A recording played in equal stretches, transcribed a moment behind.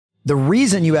The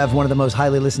reason you have one of the most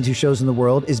highly listened to shows in the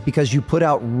world is because you put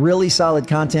out really solid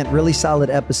content, really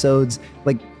solid episodes.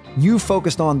 Like, you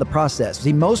focused on the process.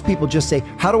 See, most people just say,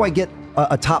 how do I get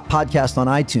a top podcast on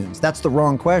iTunes? That's the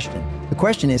wrong question. The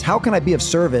question is, how can I be of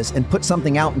service and put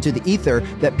something out into the ether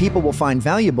that people will find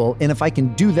valuable? And if I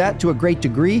can do that to a great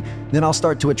degree, then I'll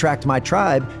start to attract my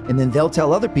tribe, and then they'll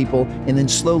tell other people, and then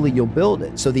slowly you'll build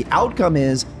it. So the outcome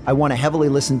is, I want to heavily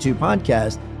listen to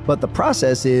podcasts, but the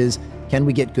process is, can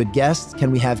we get good guests?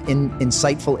 Can we have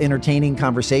insightful, entertaining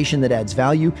conversation that adds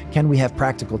value? Can we have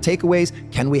practical takeaways?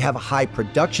 Can we have a high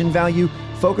production value?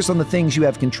 Focus on the things you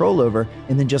have control over,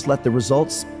 and then just let the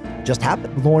results just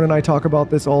happen. Lauren and I talk about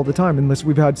this all the time. Unless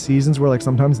we've had seasons where like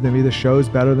sometimes maybe the show's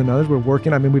better than others. We're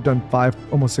working. I mean, we've done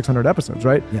almost 600 episodes,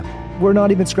 right? Yeah. We're not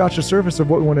even scratched the surface of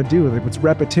what we want to do. Like, it's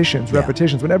repetitions.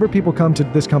 Whenever people come to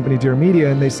this company, Dear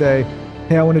Media, and they say,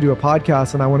 hey, I want to do a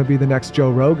podcast and I want to be the next Joe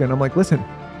Rogan. I'm like, listen,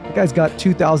 that guy's got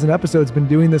 2,000 episodes, been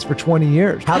doing this for 20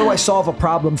 years. How do I solve a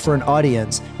problem for an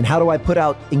audience? And how do I put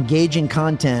out engaging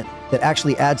content that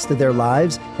actually adds to their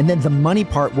lives? And then the money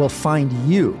part will find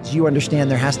you. So you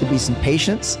understand there has to be some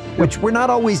patience, which we're not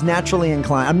always naturally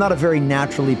inclined. I'm not a very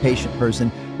naturally patient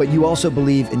person, but you also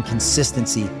believe in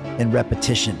consistency and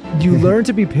repetition. You learn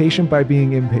to be patient by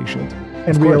being impatient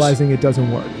and realizing it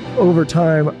doesn't work. Over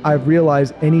time, I've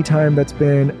realized any time that's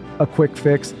been a quick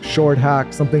fix, short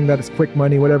hack, something that is quick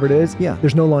money, whatever it is,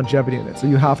 there's no longevity in it. So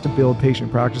you have to build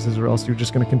patient practices or else you're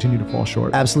just going to continue to fall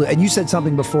short. Absolutely. And you said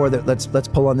something before that let's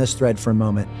pull on this thread for a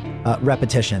moment.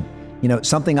 Repetition. You know,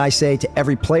 something I say to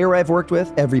every player I've worked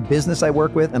with, every business I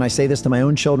work with, and I say this to my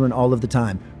own children all of the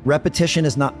time. Repetition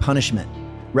is not punishment.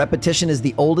 Repetition is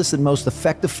the oldest and most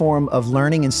effective form of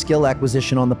learning and skill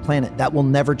acquisition on the planet. That will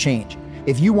never change.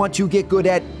 If you want to get good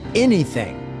at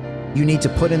anything, you need to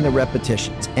put in the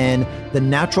repetitions. And the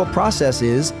natural process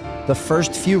is the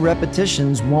first few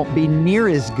repetitions won't be near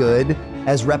as good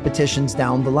as repetitions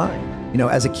down the line. You know,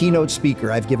 as a keynote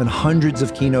speaker, I've given hundreds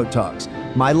of keynote talks.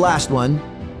 My last one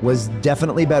was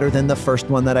definitely better than the first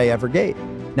one that I ever gave.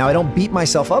 Now, I don't beat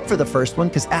myself up for the first one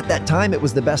because at that time it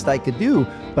was the best I could do,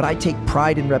 but I take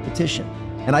pride in repetition.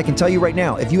 And I can tell you right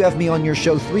now, if you have me on your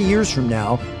show 3 years from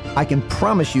now, I can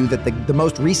promise you that the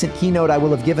most recent keynote I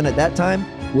will have given at that time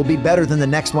will be better than the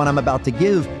next one I'm about to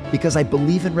give, because I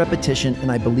believe in repetition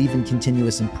and I believe in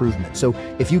continuous improvement. So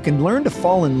if you can learn to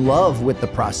fall in love with the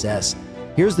process,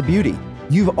 here's the beauty.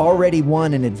 You've already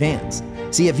won in advance.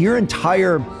 See, if your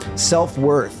entire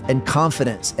self-worth and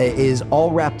confidence is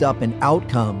all wrapped up in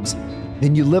outcomes,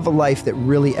 then you live a life that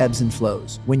really ebbs and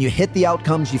flows. When you hit the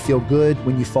outcomes, you feel good.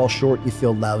 When you fall short, you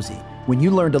feel lousy. When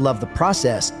you learn to love the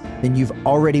process, then you've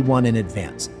already won in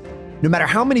advance. No matter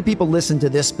how many people listen to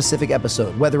this specific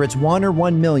episode, whether it's 1 or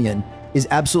 1 million, is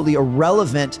absolutely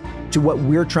irrelevant to what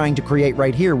we're trying to create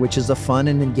right here, which is a fun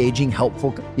and engaging,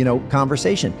 helpful,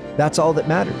 conversation. That's all that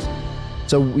matters.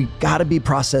 So we gotta be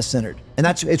process-centered. And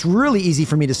it's really easy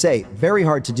for me to say, very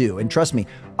hard to do. And trust me,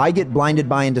 I get blinded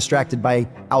by and distracted by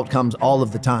outcomes all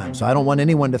of the time. So I don't want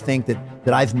anyone to think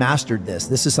that I've mastered this.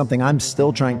 This is something I'm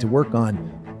still trying to work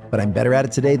on, but I'm better at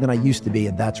it today than I used to be.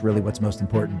 And that's really what's most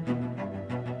important.